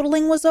that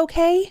yodeling was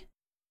okay?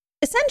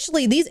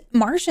 Essentially, these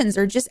Martians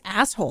are just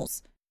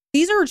assholes.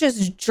 These are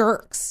just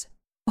jerks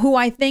who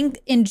I think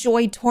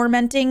enjoy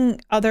tormenting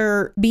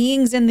other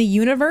beings in the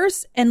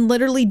universe and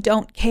literally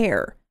don't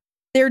care.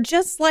 They're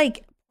just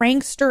like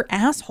prankster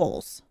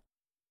assholes.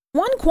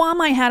 One qualm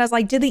I had is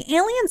like, did the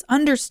aliens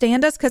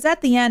understand us? Because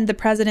at the end, the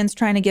president's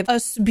trying to give a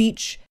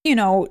speech, you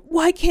know,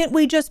 why can't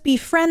we just be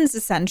friends,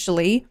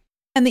 essentially?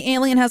 And the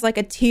alien has like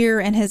a tear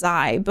in his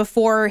eye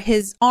before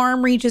his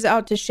arm reaches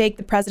out to shake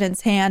the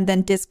president's hand,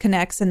 then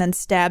disconnects and then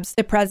stabs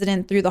the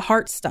president through the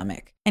heart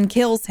stomach and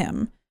kills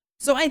him.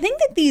 So I think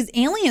that these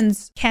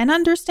aliens can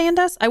understand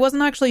us. I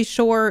wasn't actually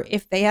sure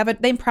if they have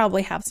it. They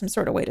probably have some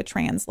sort of way to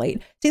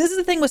translate. See, this is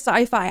the thing with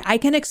sci-fi. I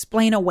can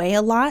explain away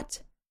a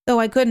lot,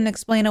 though I couldn't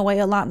explain away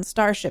a lot in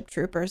Starship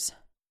Troopers.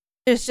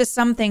 There's just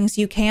some things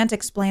you can't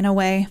explain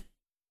away.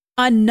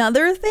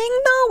 Another thing,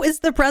 though, is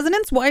the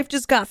president's wife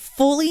just got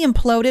fully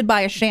imploded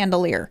by a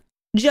chandelier.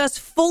 Just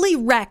fully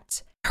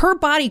wrecked. Her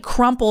body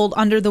crumpled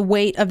under the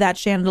weight of that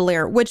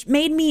chandelier, which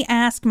made me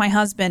ask my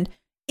husband,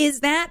 is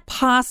that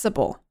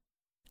possible?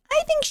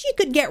 I think she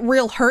could get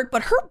real hurt,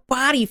 but her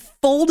body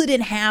folded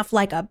in half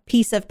like a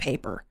piece of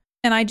paper.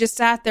 And I just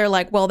sat there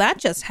like, well, that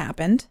just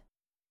happened.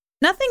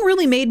 Nothing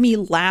really made me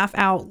laugh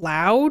out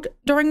loud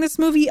during this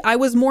movie. I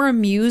was more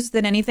amused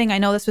than anything. I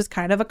know this was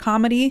kind of a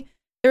comedy.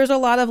 There's a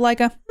lot of like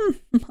a,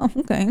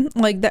 okay,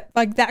 like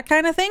that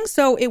kind of thing.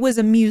 So it was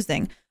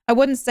amusing. I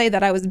wouldn't say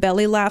that I was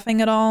belly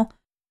laughing at all.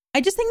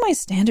 I just think my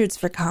standards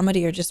for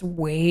comedy are just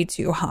way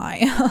too high.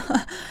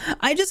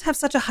 I just have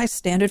such a high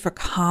standard for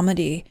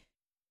comedy.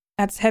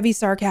 That's heavy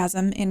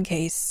sarcasm in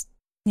case,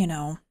 you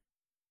know,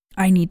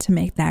 I need to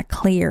make that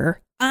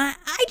clear.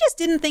 I just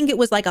didn't think it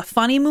was like a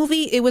funny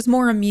movie. It was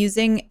more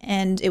amusing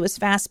and it was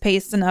fast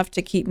paced enough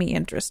to keep me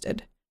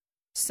interested.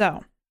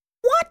 So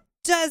what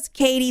does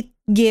Katie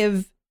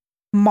give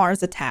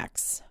Mars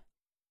Attacks?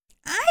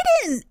 I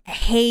didn't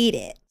hate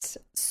it.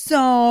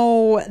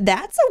 So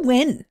that's a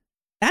win.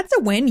 That's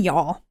a win,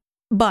 y'all.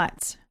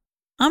 But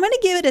I'm going to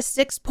give it a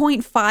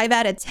 6.5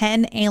 out of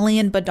 10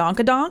 alien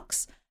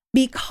badonkadonks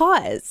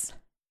because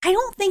I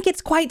don't think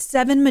it's quite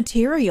 7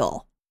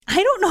 material.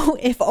 I don't know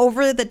if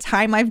over the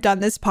time I've done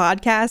this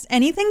podcast,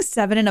 anything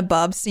 7 and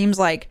above seems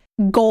like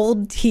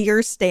gold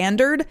tier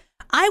standard.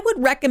 I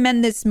would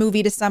recommend this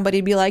movie to somebody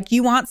to be like,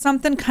 you want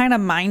something kind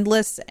of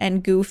mindless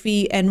and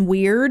goofy and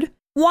weird?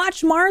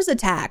 Watch Mars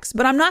Attacks.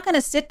 But I'm not going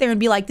to sit there and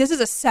be like, this is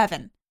a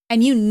 7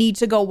 and you need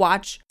to go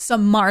watch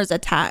some Mars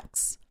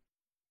Attacks.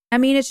 I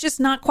mean, it's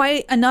just not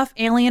quite enough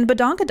alien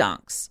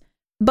badonkadonks.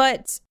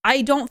 But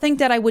I don't think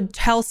that I would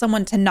tell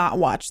someone to not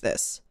watch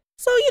this.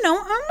 So, you know,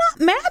 I'm not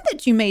mad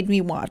that you made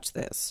me watch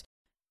this.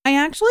 I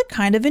actually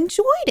kind of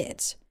enjoyed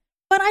it.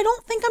 But I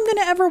don't think I'm going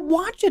to ever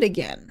watch it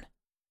again.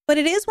 But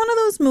it is one of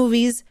those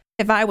movies,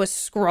 if I was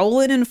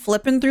scrolling and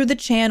flipping through the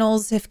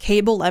channels, if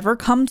cable ever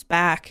comes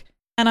back,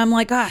 and I'm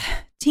like,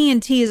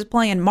 TNT is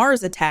playing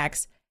Mars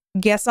Attacks,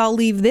 guess I'll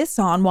leave this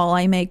on while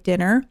I make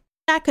dinner.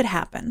 That could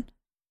happen.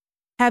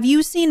 Have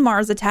you seen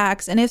Mars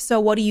Attacks? And if so,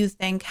 what do you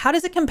think? How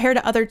does it compare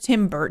to other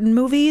Tim Burton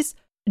movies?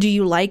 Do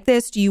you like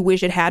this? Do you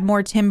wish it had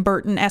more Tim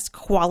Burton-esque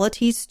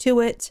qualities to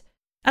it?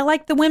 I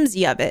liked the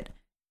whimsy of it.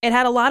 It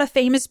had a lot of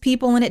famous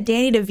people in it.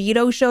 Danny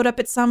DeVito showed up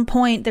at some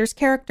point. There's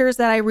characters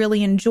that I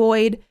really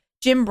enjoyed.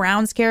 Jim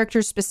Brown's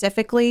character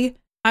specifically.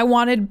 I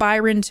wanted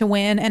Byron to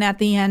win, and at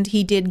the end,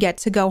 he did get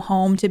to go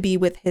home to be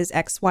with his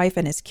ex-wife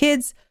and his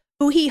kids,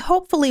 who he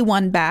hopefully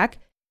won back.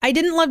 I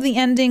didn't love the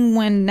ending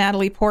when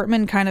Natalie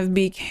Portman kind of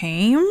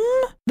became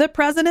the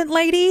president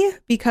lady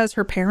because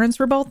her parents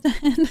were both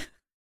dead.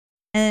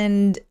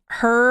 And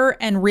her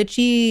and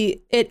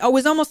Richie, it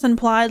was almost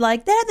implied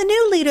like they're the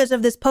new leaders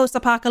of this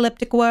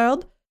post-apocalyptic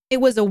world. It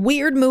was a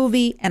weird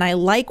movie, and I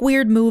like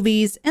weird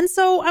movies, and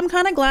so I'm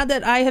kind of glad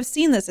that I have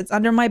seen this. It's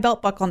under my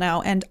belt buckle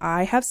now, and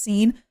I have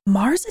seen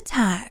Mars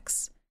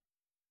Attacks.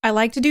 I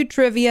like to do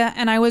trivia,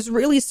 and I was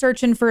really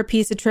searching for a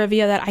piece of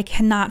trivia that I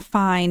cannot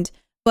find,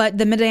 but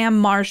the Madame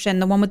Martian,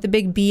 the one with the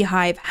big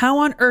beehive, how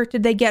on earth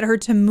did they get her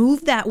to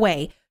move that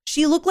way?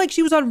 She looked like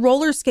she was on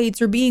roller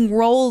skates or being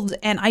rolled,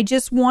 and I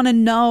just want to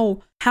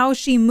know how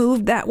she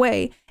moved that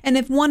way. And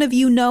if one of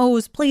you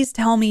knows, please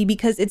tell me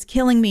because it's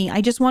killing me.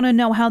 I just want to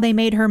know how they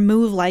made her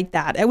move like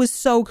that. It was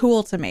so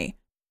cool to me.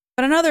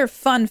 But another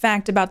fun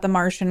fact about the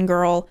Martian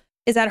girl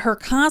is that her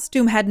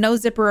costume had no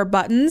zipper or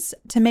buttons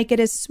to make it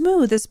as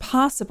smooth as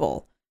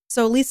possible.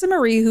 So Lisa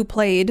Marie, who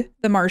played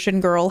the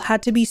Martian girl,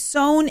 had to be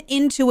sewn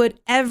into it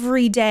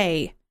every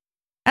day.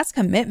 That's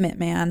commitment,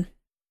 man.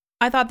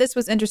 I thought this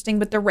was interesting,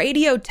 but the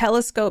radio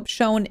telescope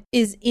shown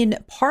is in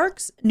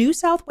Parkes, New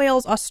South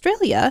Wales,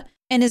 Australia,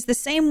 and is the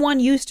same one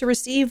used to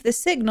receive the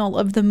signal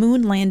of the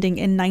moon landing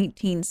in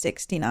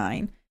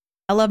 1969.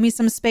 I love me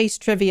some space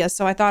trivia,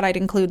 so I thought I'd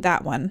include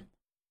that one.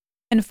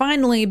 And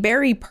finally,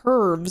 Barry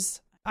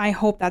Purves, I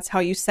hope that's how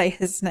you say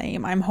his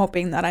name. I'm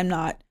hoping that I'm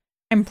not.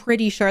 I'm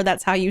pretty sure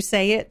that's how you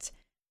say it.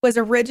 Was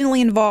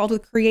originally involved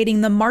with creating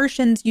the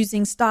Martians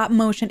using stop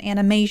motion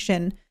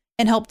animation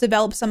and helped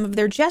develop some of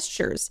their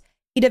gestures.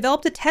 He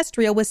developed a test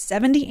reel with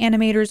 70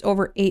 animators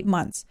over 8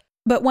 months.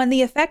 But when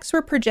the effects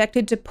were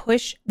projected to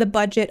push the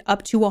budget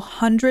up to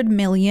 $100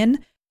 million,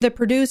 the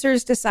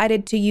producers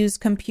decided to use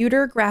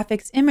computer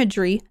graphics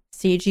imagery,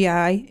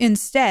 CGI,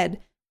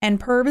 instead, and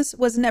Purves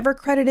was never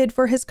credited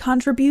for his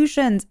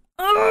contributions.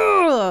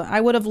 Ugh! I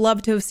would have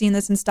loved to have seen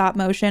this in stop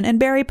motion. And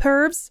Barry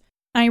Purves,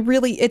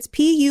 it's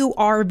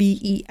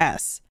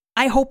Purves.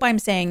 I hope I'm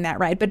saying that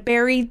right. But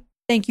Barry,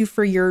 thank you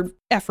for your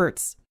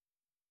efforts.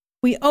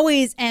 We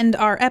always end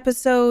our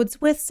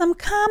episodes with some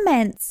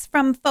comments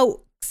from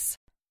folks.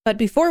 But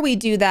before we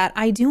do that,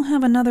 I do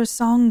have another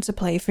song to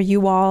play for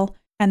you all,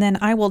 and then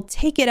I will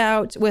take it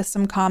out with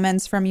some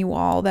comments from you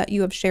all that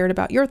you have shared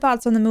about your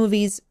thoughts on the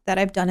movies that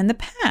I've done in the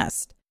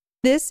past.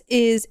 This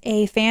is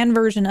a fan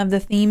version of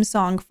the theme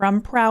song from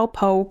Prow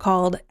Po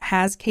called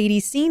Has Katie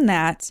Seen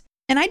That?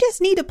 And I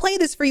just need to play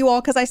this for you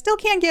all because I still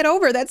can't get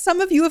over that some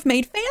of you have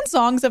made fan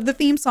songs of the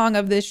theme song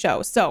of this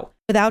show. So,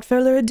 without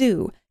further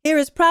ado, here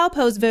is Prow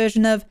Po's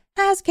version of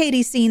Has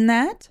Katie Seen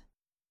That?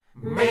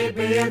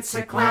 Maybe it's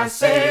a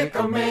classic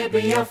or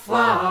maybe a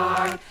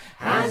flop.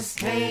 Has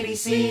Katie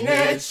seen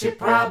it? She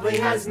probably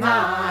has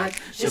not.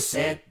 She'll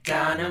sit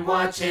down and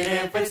watch it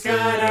if it's good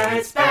or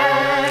it's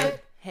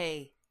bad.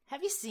 Hey,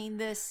 have you seen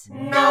this?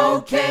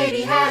 No,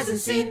 Katie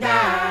hasn't seen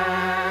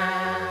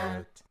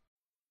that.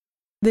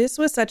 This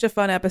was such a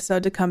fun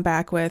episode to come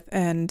back with.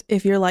 And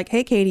if you're like,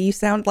 hey, Katie, you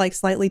sound like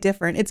slightly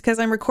different, it's because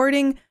I'm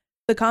recording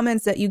the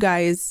comments that you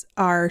guys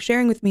are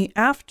sharing with me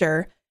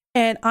after,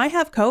 and I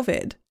have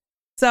COVID.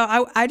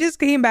 So I just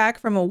came back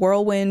from a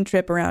whirlwind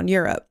trip around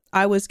Europe.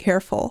 I was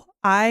careful.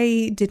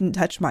 I didn't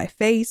touch my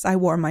face. I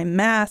wore my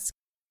mask.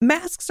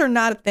 Masks are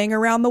not a thing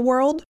around the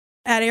world.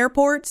 At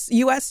airports,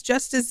 US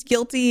just as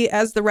guilty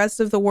as the rest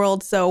of the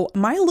world. So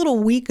my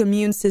little weak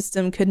immune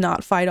system could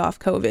not fight off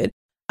COVID.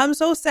 I'm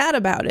so sad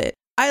about it.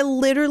 I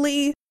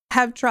literally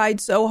have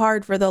tried so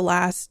hard for the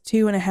last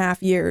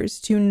 2.5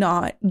 years to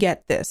not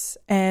get this.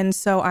 And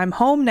so I'm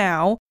home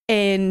now.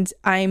 And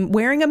I'm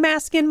wearing a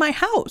mask in my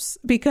house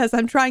because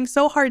I'm trying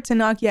so hard to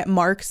not get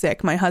Mark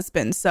sick, my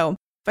husband. So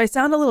if I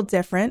sound a little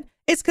different,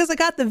 it's because I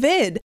got the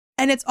vid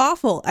and it's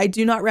awful. I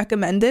do not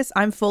recommend this.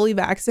 I'm fully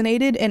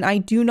vaccinated and I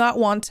do not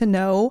want to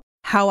know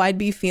how I'd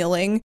be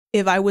feeling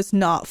if I was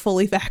not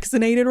fully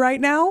vaccinated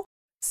right now.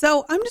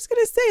 So I'm just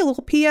going to say a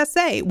little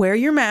PSA, wear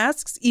your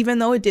masks, even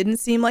though it didn't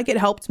seem like it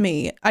helped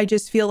me. I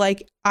just feel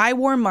like I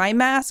wore my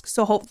mask,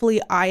 so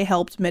hopefully I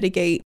helped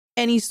mitigate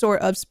any sort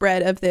of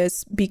spread of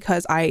this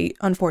because I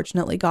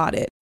unfortunately got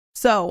it.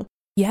 So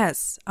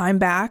yes, I'm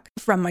back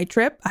from my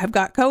trip. I've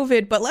got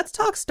COVID, but let's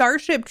talk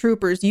Starship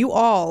Troopers. You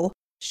all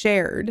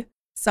shared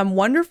some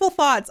wonderful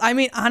thoughts. I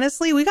mean,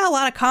 honestly, we got a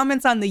lot of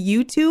comments on the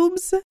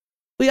YouTubes.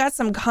 We got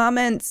some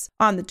comments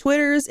on the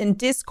Twitters and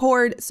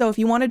Discord. So if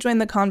you want to join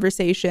the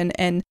conversation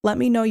and let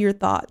me know your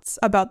thoughts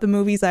about the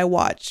movies I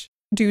watch,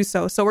 do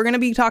so. So we're going to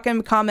be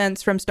talking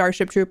comments from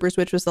Starship Troopers,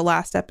 which was the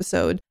last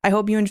episode. I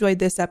hope you enjoyed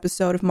this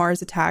episode of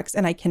Mars Attacks,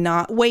 and I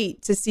cannot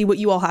wait to see what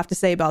you all have to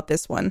say about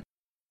this one.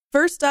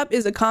 First up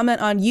is a comment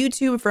on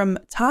YouTube from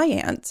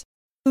Tyant,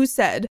 who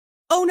said,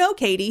 "Oh no,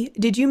 Katie,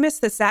 did you miss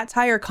the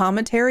satire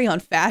commentary on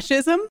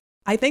fascism?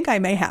 I think I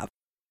may have.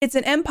 It's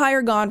an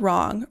empire gone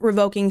wrong,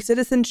 revoking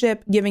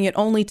citizenship, giving it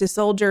only to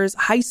soldiers,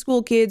 high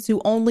school kids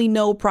who only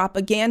know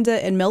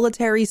propaganda and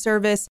military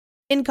service,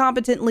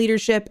 incompetent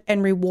leadership,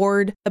 and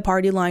reward the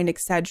party line,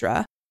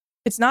 etc.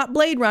 It's not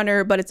Blade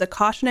Runner, but it's a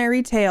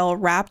cautionary tale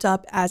wrapped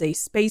up as a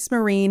Space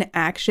Marine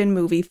action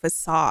movie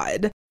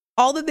facade.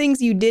 All the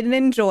things you didn't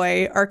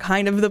enjoy are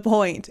kind of the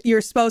point. You're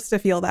supposed to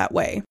feel that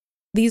way.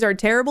 These are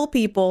terrible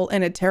people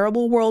in a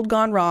terrible world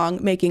gone wrong,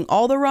 making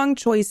all the wrong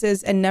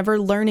choices and never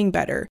learning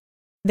better.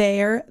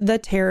 They're the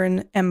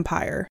Terran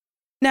Empire.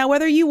 Now,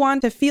 whether you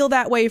want to feel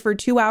that way for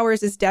 2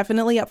 hours is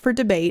definitely up for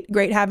debate.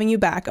 Great having you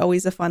back.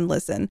 Always a fun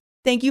listen.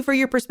 Thank you for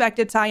your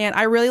perspective, Tyann.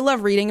 I really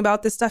love reading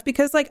about this stuff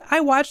because,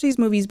 I watch these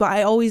movies, but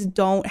I always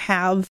don't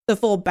have the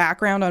full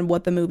background on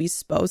what the movie's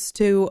supposed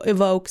to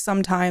evoke.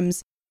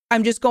 Sometimes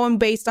I'm just going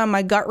based on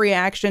my gut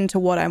reaction to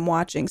what I'm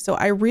watching. So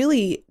I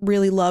really,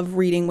 really love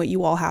reading what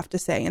you all have to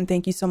say. And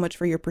thank you so much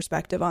for your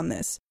perspective on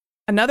this.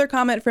 Another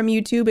comment from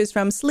YouTube is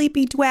from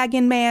Sleepy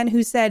Dwagon Man,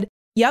 who said,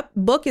 "Yep,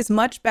 book is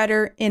much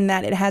better in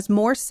that it has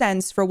more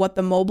sense for what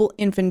the mobile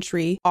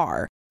infantry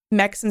are,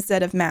 mechs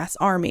instead of mass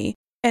army,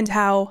 and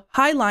how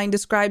Highline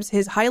describes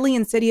his highly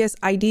insidious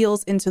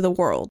ideals into the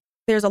world.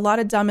 There's a lot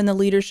of dumb in the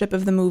leadership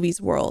of the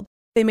movie's world.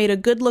 They made a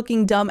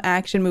good-looking dumb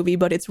action movie,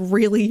 but it's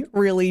really,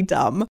 really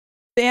dumb.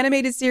 The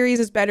animated series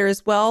is better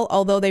as well,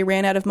 although they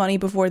ran out of money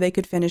before they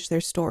could finish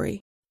their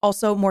story.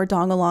 Also, more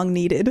dong-along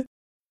needed."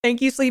 Thank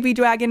you, Sleepy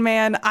Dragon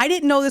Man. I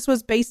didn't know this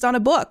was based on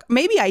a book.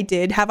 Maybe I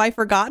did. Have I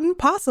forgotten?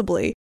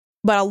 Possibly.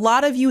 But a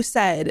lot of you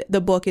said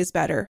the book is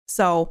better.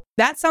 So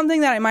that's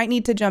something that I might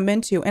need to jump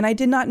into. And I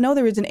did not know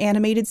there was an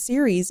animated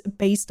series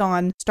based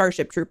on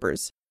Starship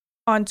Troopers.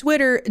 On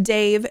Twitter,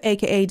 Dave,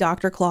 aka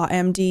Dr. Claw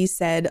MD,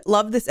 said,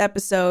 "Love this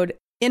episode.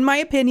 In my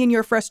opinion,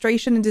 your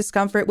frustration and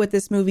discomfort with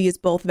this movie is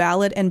both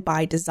valid and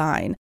by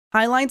design.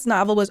 Highline's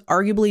novel was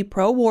arguably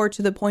pro-war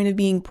to the point of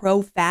being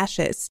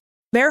pro-fascist.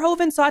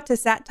 Verhoeven sought to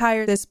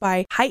satire this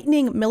by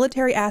heightening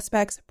military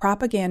aspects,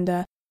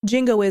 propaganda,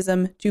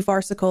 jingoism to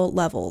farcical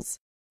levels."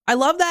 I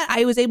love that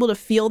I was able to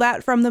feel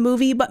that from the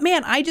movie, but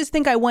man, I just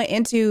think I went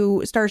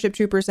into Starship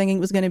Troopers thinking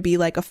it was going to be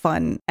like a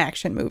fun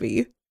action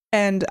movie.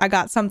 And I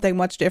got something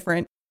much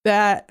different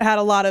that had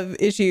a lot of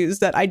issues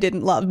that I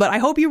didn't love. But I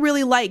hope you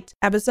really liked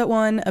episode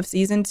 1 of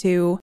season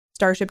 2,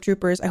 Starship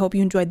Troopers. I hope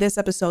you enjoyed this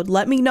episode.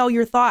 Let me know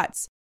your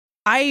thoughts.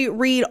 I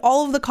read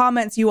all of the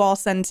comments you all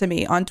send to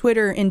me on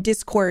Twitter and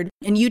Discord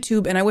and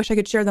YouTube, and I wish I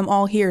could share them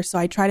all here. So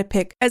I try to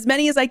pick as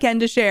many as I can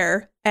to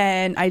share.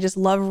 And I just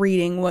love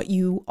reading what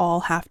you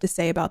all have to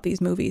say about these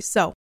movies.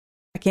 So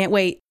I can't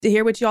wait to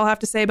hear what you all have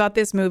to say about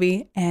this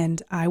movie,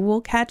 and I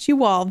will catch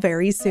you all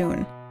very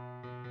soon.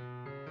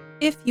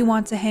 If you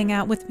want to hang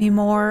out with me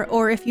more,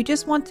 or if you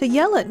just want to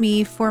yell at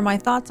me for my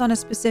thoughts on a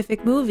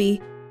specific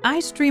movie, I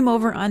stream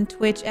over on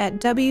Twitch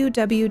at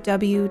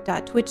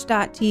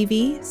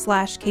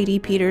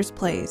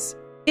www.twitch.tv/KDPetersPlays.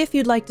 If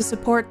you'd like to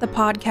support the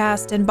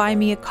podcast and buy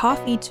me a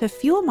coffee to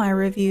fuel my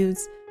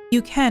reviews,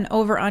 you can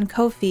over on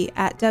Ko-fi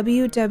at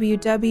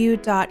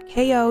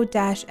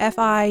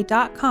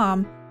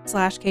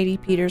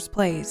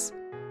www.ko-fi.com/KDPetersPlays.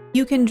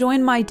 You can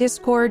join my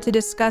Discord to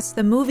discuss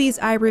the movies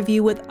I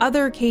review with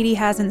other Katie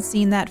Hasn't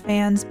Seen That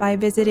fans by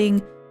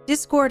visiting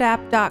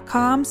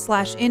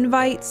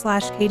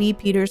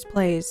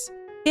discordapp.com/invite/KDPetersPlays.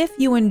 If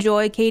you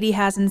enjoy Katie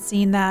Hasn't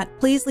Seen That,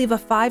 please leave a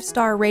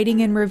 5-star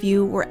rating and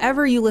review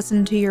wherever you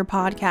listen to your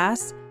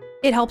podcasts.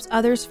 It helps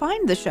others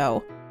find the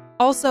show.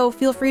 Also,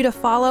 feel free to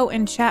follow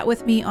and chat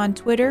with me on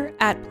Twitter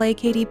at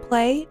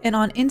PlayKatiePlay and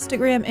on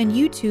Instagram and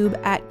YouTube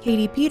at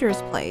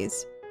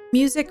KatiePetersPlays.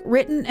 Music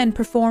written and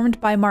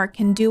performed by Mark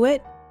Can Do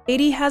It.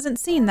 Katie Hasn't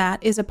Seen That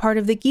is a part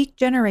of the Geek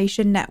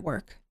Generation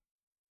Network.